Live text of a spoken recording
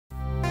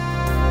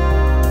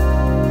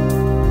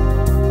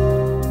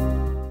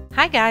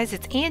Hi guys,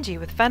 it's Angie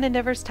with Fun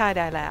Endeavors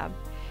Tie-Dye Lab.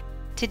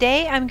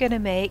 Today I'm going to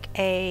make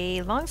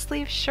a long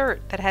sleeve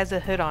shirt that has a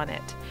hood on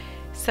it.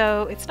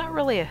 So it's not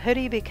really a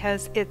hoodie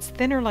because it's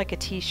thinner like a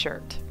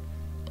t-shirt,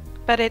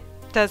 but it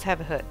does have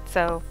a hood,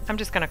 so I'm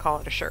just going to call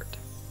it a shirt.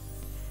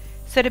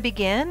 So to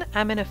begin,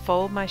 I'm going to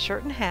fold my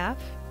shirt in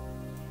half,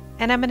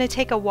 and I'm going to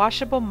take a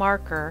washable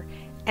marker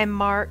and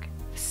mark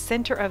the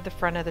center of the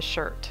front of the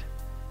shirt.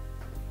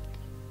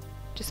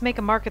 Just make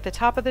a mark at the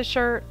top of the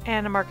shirt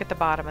and a mark at the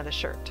bottom of the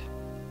shirt.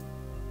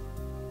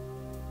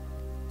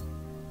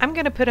 I'm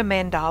going to put a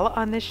mandala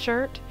on this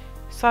shirt,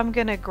 so I'm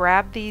going to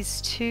grab these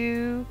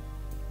two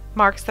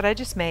marks that I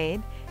just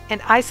made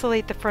and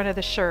isolate the front of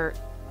the shirt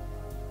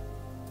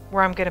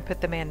where I'm going to put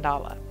the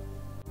mandala.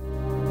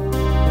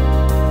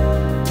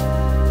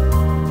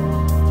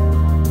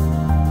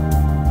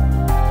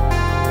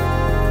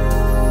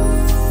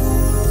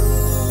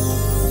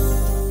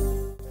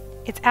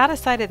 It's out of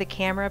sight of the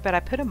camera, but I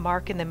put a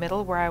mark in the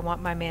middle where I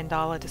want my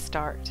mandala to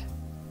start.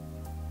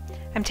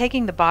 I'm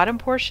taking the bottom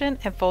portion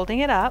and folding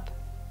it up,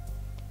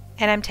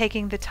 and I'm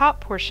taking the top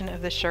portion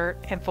of the shirt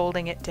and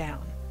folding it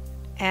down,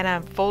 and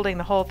I'm folding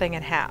the whole thing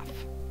in half.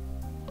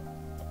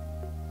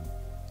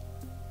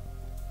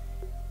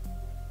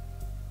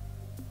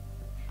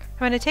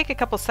 I'm going to take a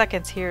couple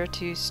seconds here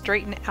to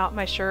straighten out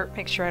my shirt,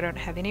 make sure I don't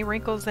have any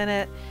wrinkles in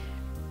it,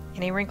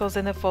 any wrinkles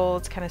in the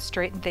folds, kind of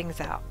straighten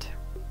things out.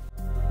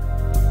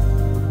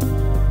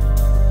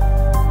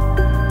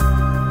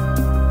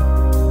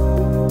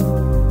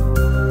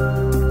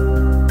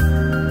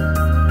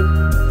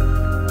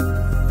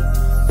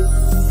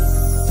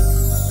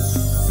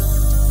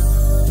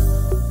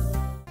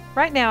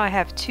 Right now I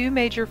have two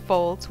major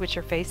folds which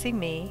are facing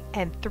me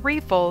and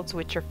three folds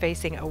which are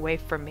facing away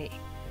from me.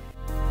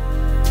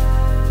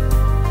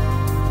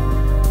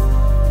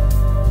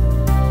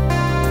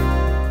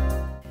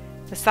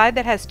 The side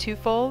that has two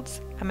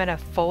folds, I'm going to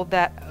fold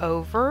that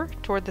over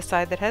toward the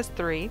side that has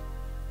three.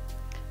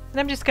 And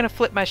I'm just going to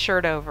flip my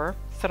shirt over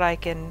so that I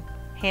can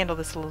handle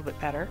this a little bit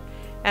better.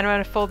 And I'm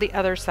going to fold the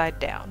other side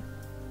down.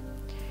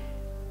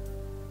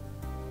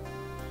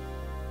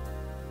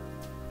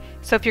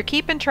 So if you're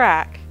keeping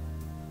track,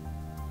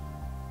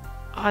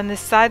 on the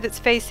side that's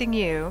facing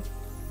you,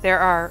 there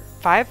are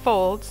 5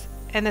 folds,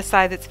 and the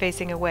side that's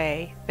facing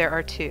away, there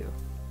are 2.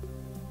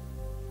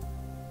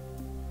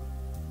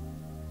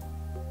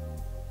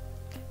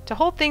 To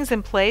hold things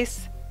in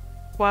place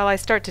while I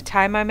start to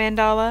tie my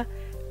mandala,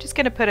 I'm just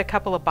going to put a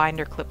couple of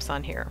binder clips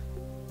on here.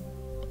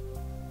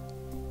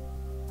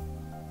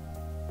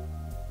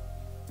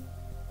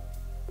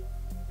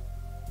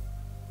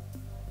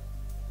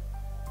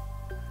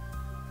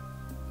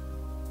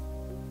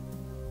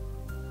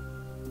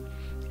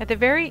 At the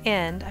very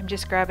end, I'm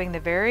just grabbing the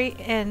very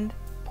end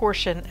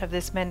portion of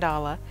this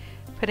mandala,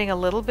 putting a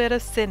little bit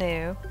of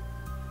sinew,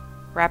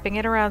 wrapping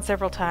it around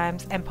several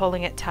times, and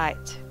pulling it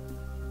tight.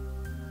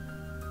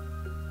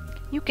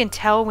 You can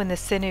tell when the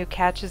sinew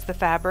catches the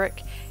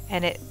fabric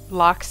and it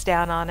locks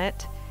down on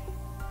it.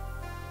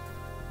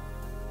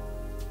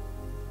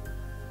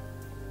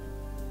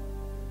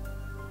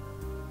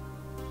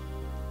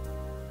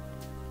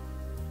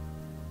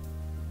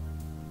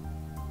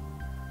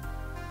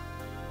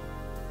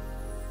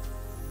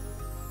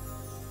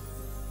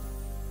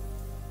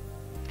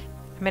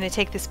 I'm going to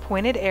take this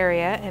pointed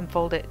area and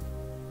fold it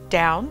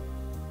down,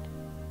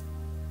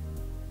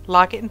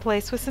 lock it in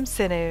place with some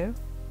sinew,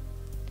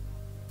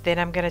 then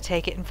I'm going to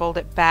take it and fold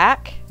it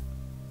back,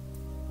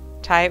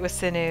 tie it with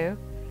sinew,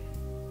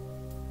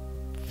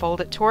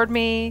 fold it toward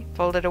me,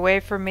 fold it away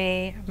from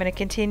me. I'm going to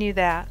continue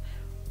that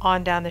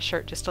on down the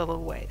shirt just a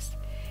little ways.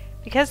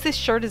 Because this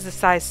shirt is a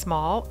size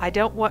small, I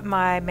don't want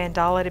my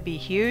mandala to be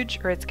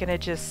huge or it's going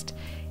to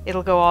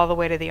it'll go all the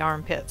way to the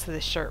armpits of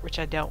this shirt, which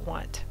I don't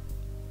want.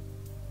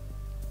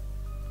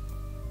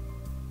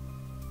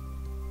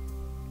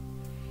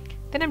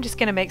 Then I'm just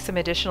going to make some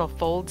additional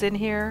folds in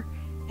here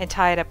and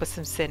tie it up with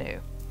some sinew.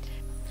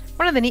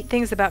 One of the neat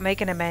things about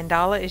making a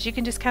mandala is you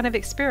can just kind of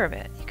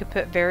experiment. You can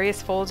put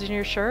various folds in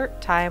your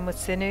shirt, tie them with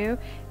sinew,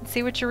 and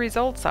see what your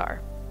results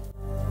are.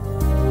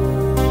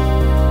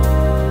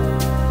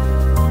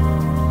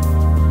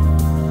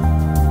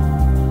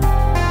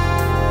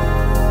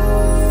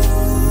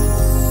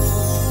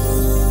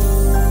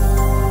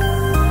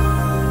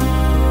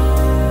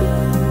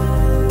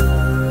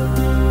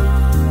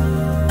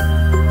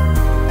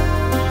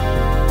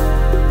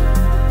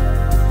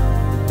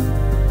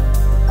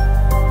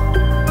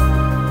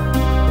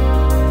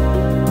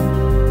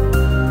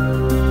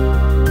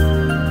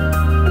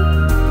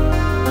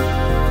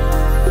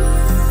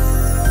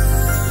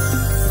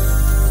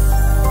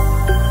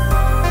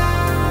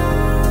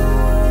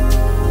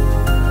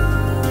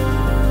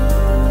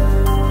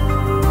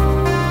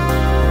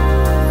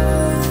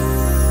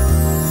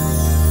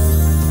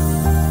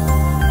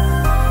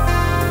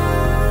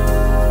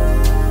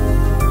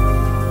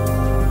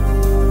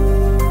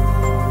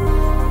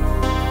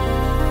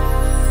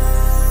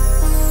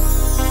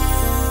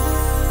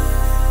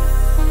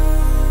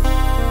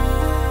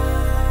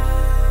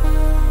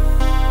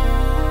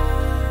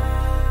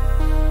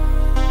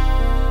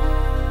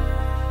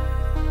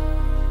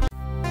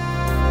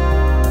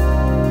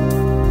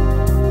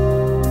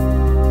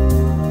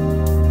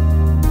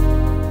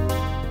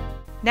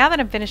 Now that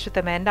I'm finished with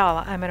the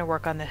mandala, I'm going to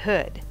work on the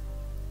hood.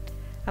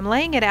 I'm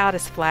laying it out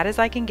as flat as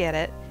I can get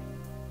it,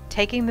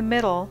 taking the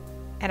middle,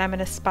 and I'm going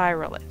to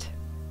spiral it.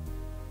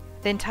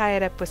 Then tie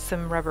it up with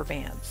some rubber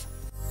bands.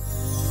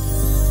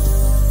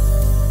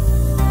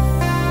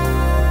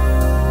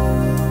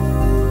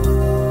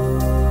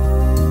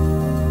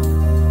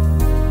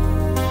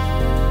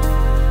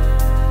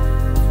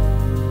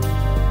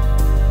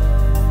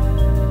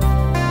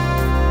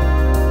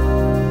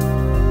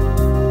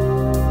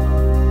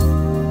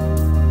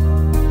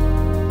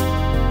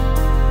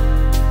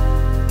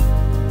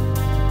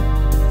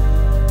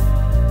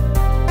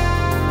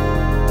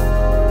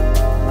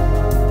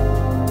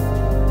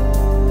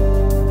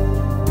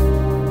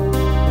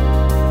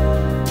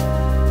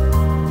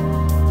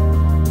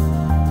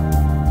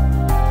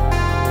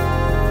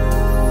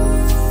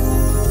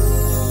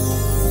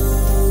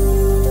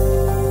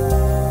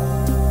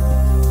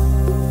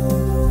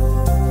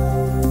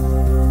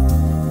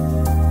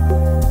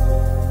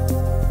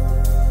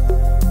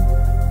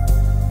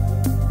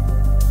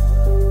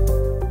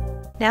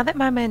 Now that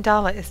my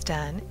mandala is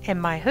done and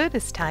my hood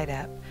is tied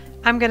up,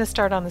 I'm going to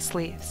start on the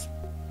sleeves.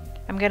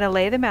 I'm going to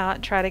lay them out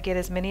and try to get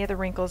as many of the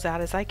wrinkles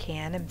out as I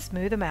can and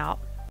smooth them out.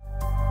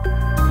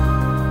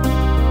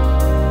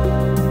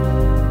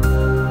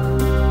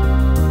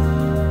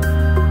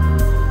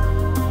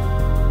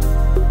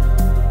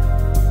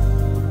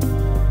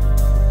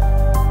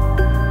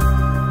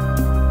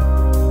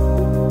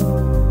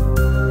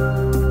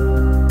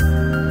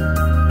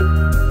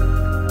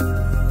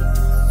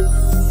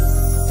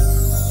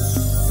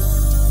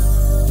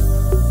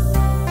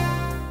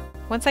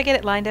 Once I get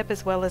it lined up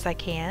as well as I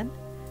can,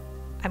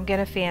 I'm going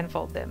to fan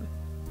fold them.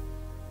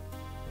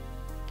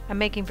 I'm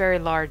making very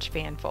large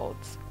fan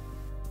folds.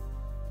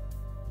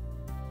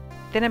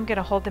 Then I'm going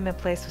to hold them in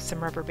place with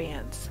some rubber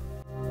bands.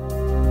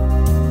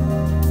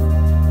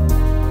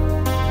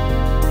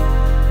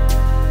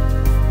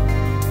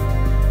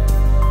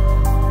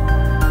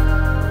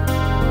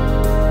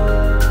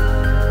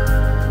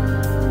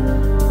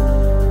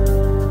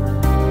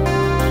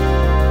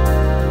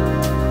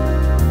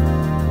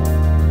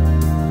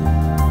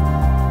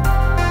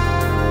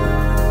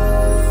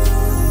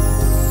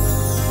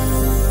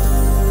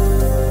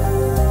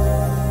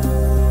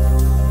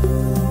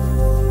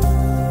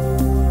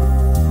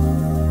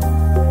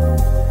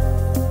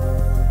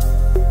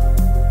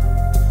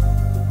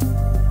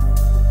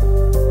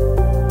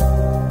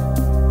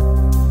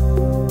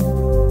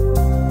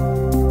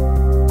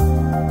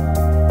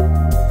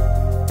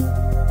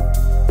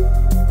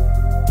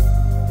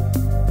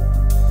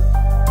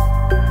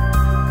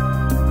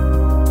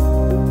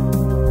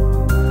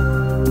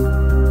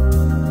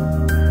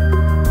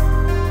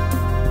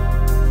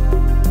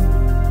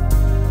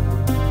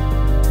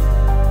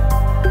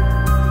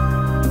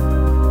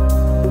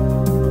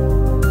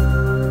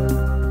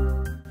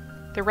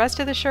 The rest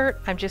of the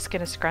shirt I'm just going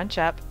to scrunch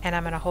up and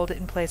I'm going to hold it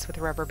in place with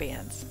rubber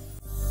bands.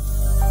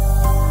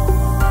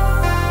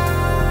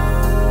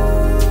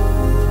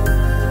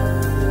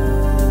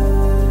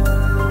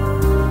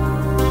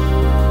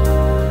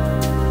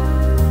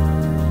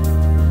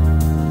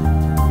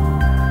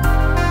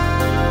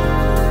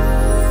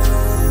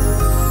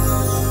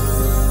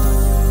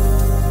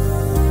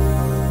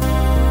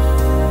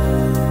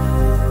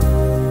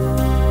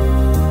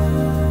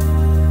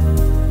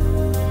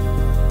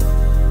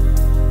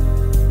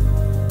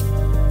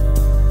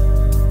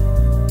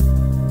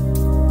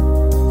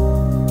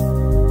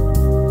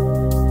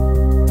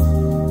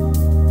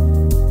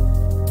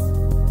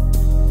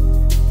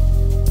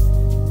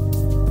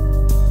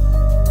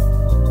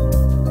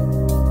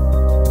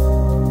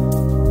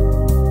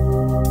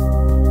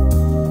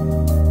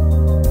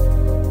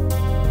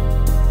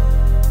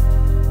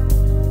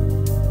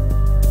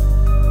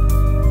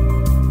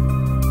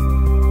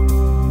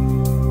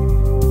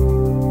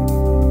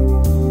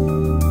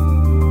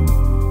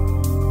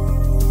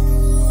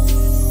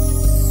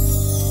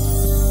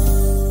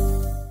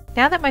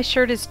 Now that my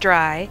shirt is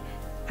dry,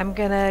 I'm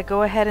going to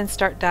go ahead and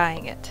start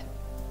dyeing it.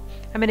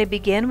 I'm going to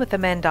begin with the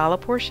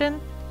mandala portion.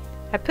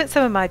 I put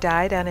some of my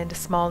dye down into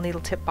small needle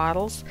tip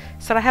bottles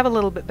so that I have a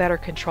little bit better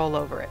control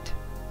over it.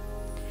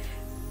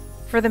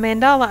 For the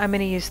mandala, I'm going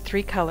to use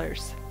 3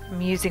 colors.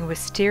 I'm using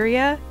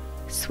Wisteria,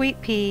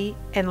 Sweet Pea,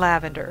 and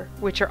Lavender,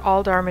 which are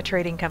all Dharma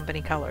Trading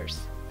Company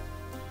colors.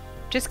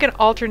 Just going to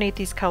alternate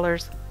these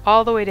colors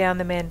all the way down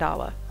the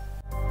mandala.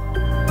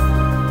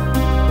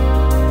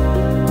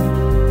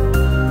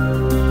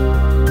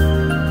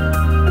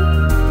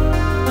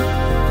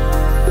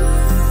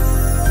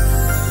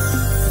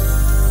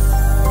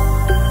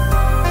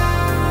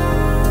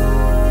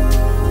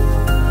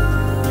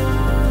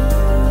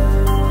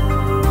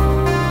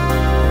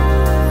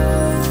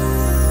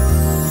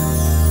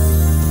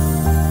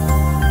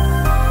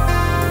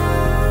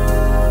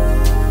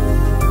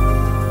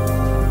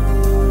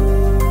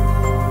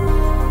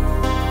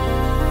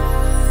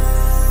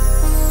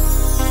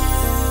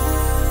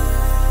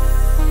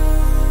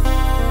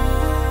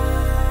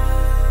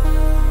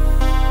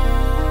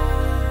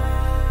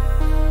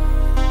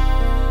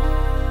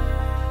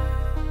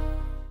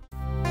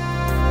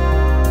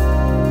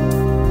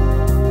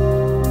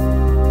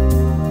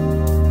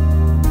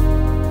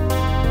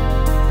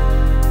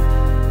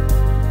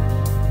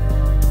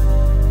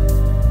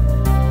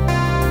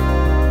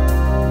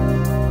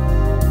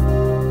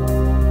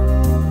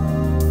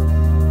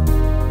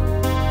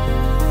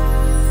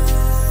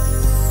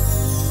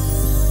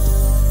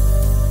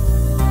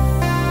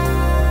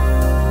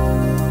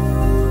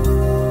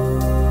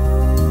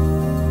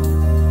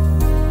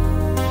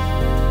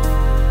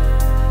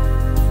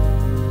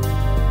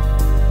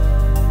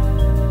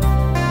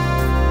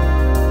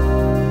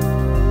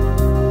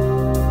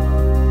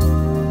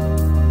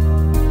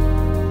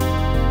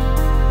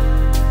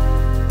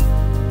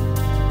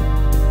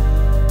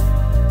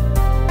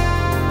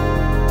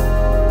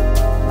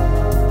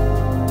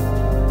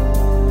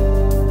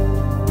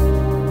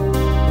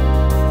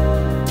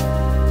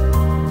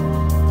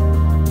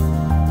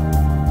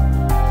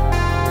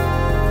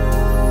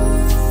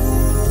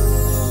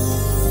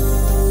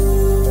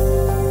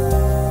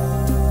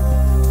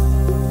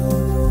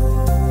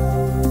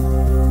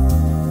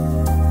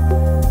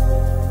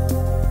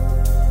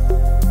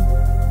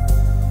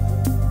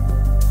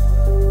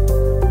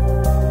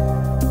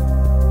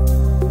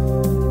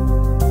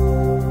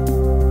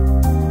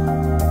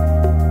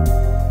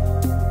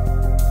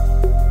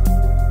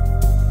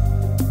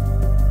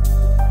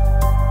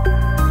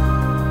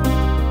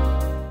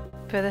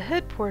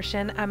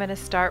 portion, I'm going to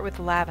start with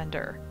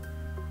Lavender.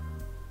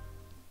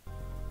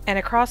 And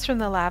across from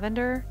the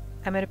Lavender,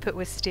 I'm going to put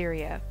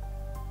Wisteria.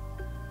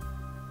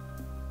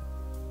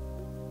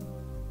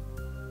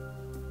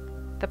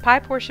 The pie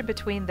portion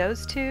between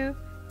those two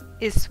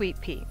is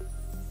Sweet Pea.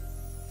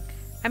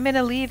 I'm going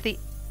to leave the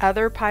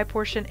other pie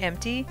portion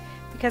empty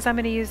because I'm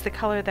going to use the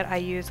color that I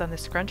use on the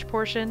scrunch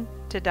portion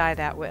to dye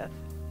that with.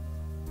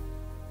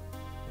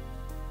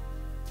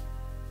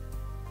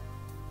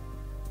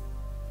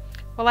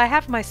 Well, I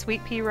have my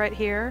Sweet Pea right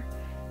here.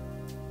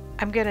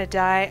 I'm going to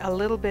dye a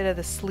little bit of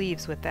the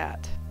sleeves with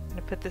that. I'm going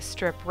to put this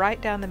strip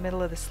right down the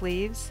middle of the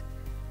sleeves.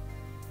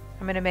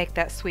 I'm going to make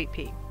that Sweet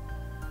Pea.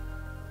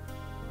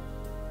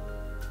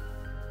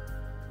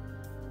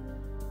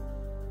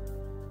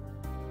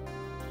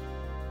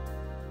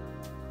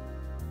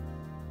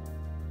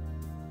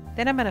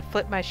 Then I'm going to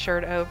flip my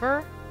shirt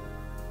over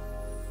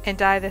and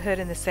dye the hood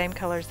in the same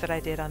colors that I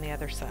did on the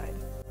other side.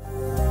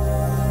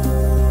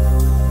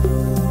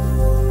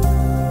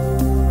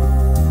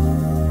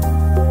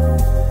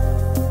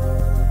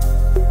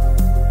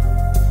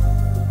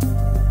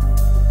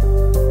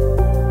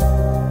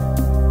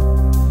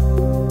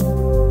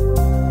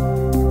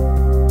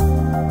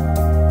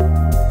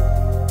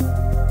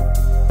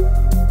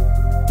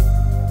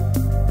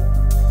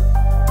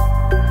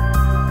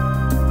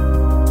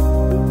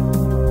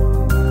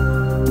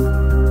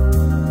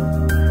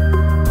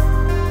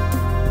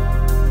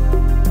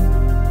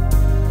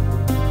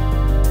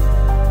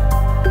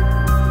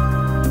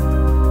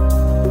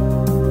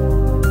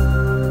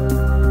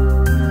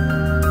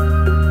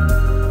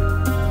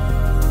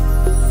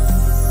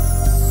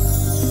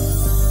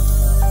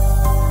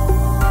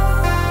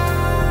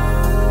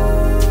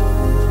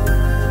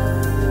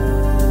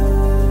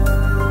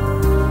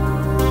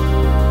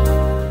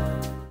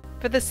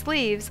 For the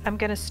sleeves, I'm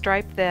going to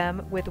stripe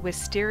them with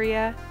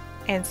Wisteria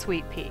and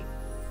Sweet Pea,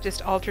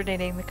 just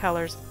alternating the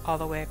colors all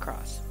the way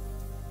across.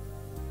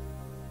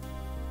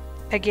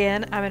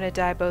 Again, I'm going to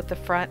dye both the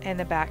front and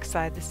the back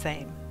side the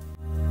same.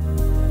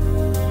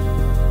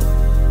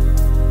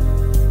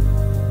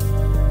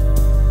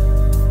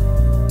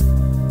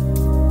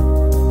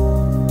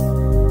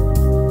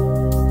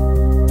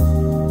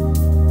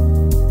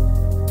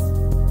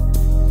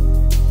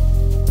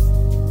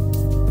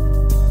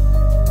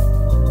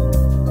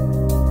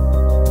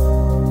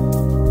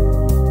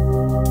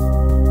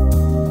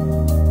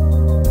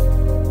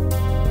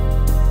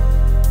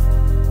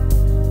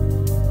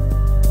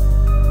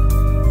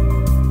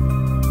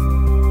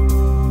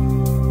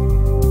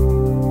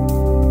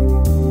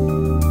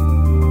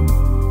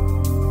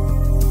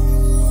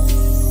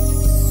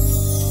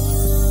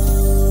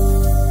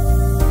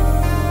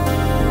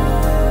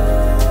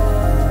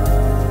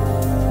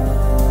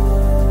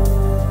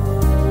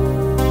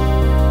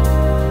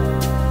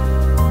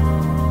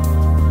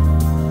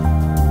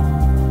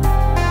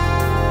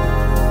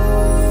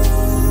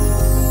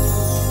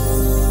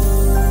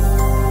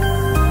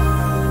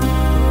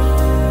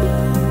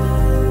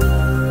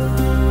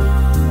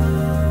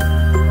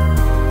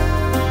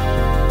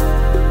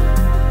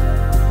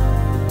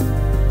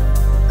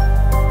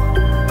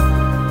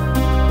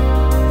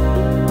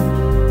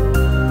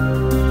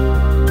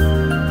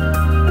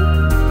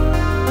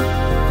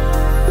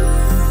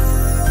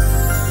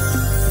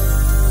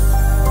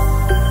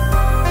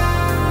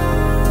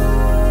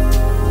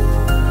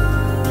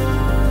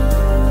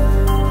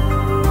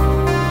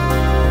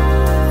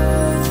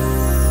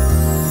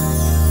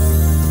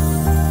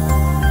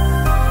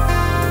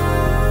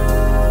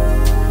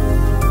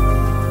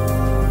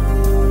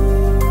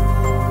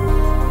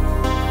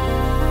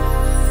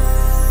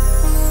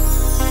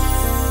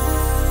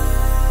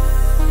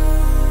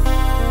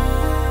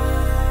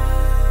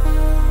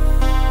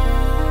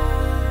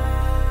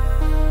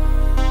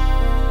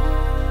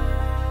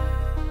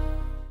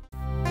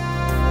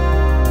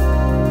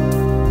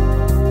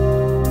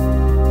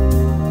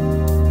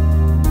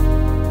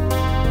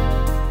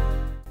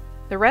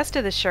 The rest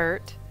of the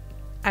shirt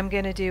I'm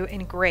going to do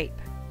in Grape.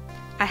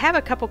 I have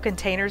a couple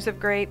containers of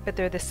Grape, but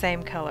they're the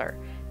same color.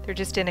 They're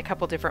just in a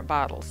couple different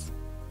bottles.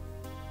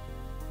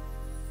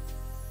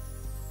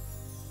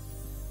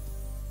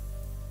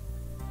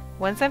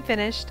 Once I'm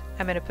finished,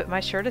 I'm going to put my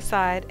shirt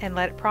aside and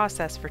let it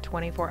process for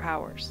 24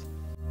 hours.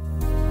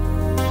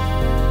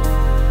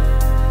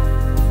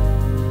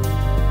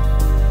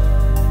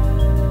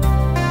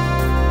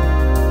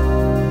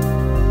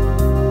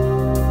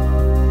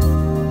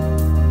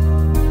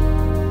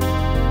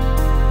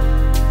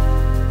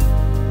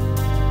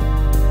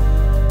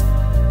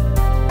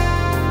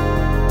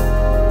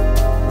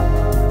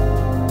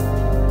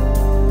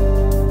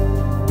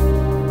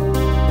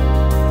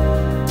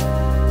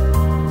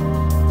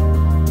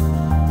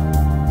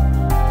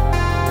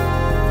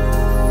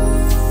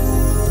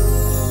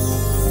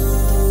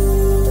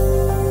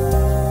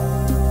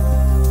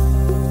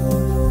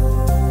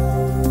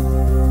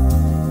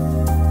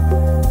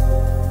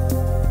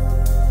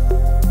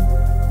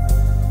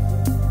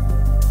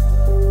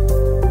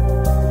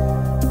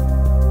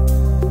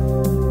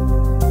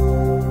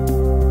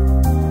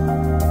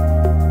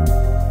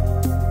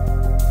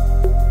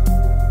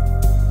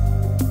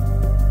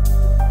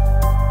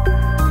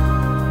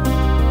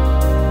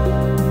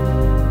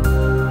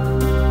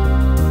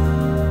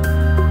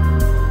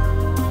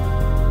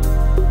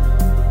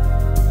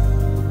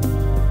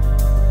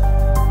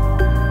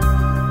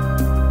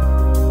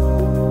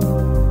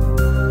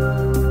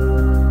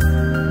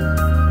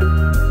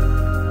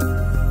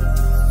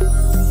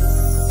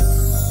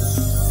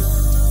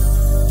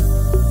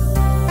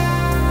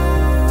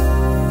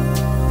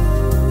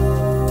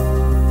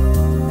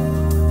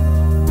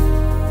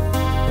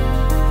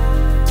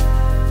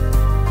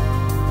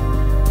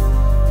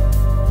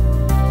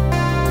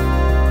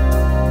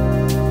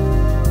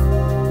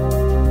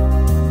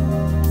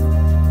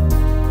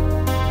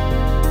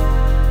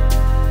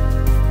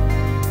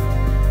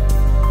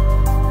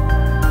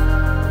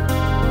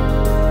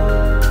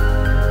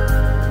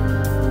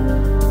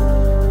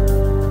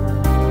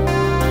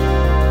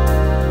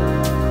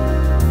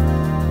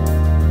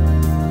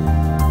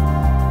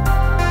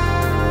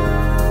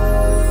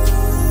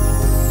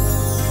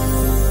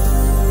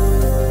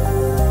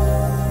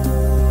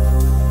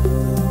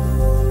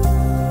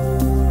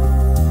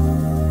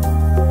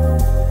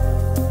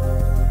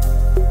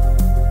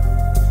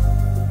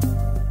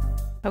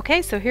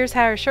 Okay, so here's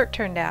how our shirt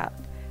turned out.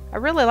 I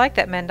really like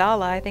that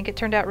mandala. I think it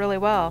turned out really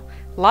well.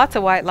 Lots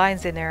of white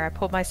lines in there. I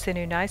pulled my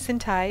sinew nice and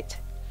tight.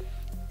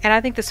 And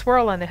I think the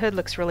swirl on the hood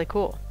looks really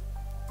cool.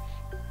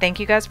 Thank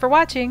you guys for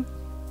watching.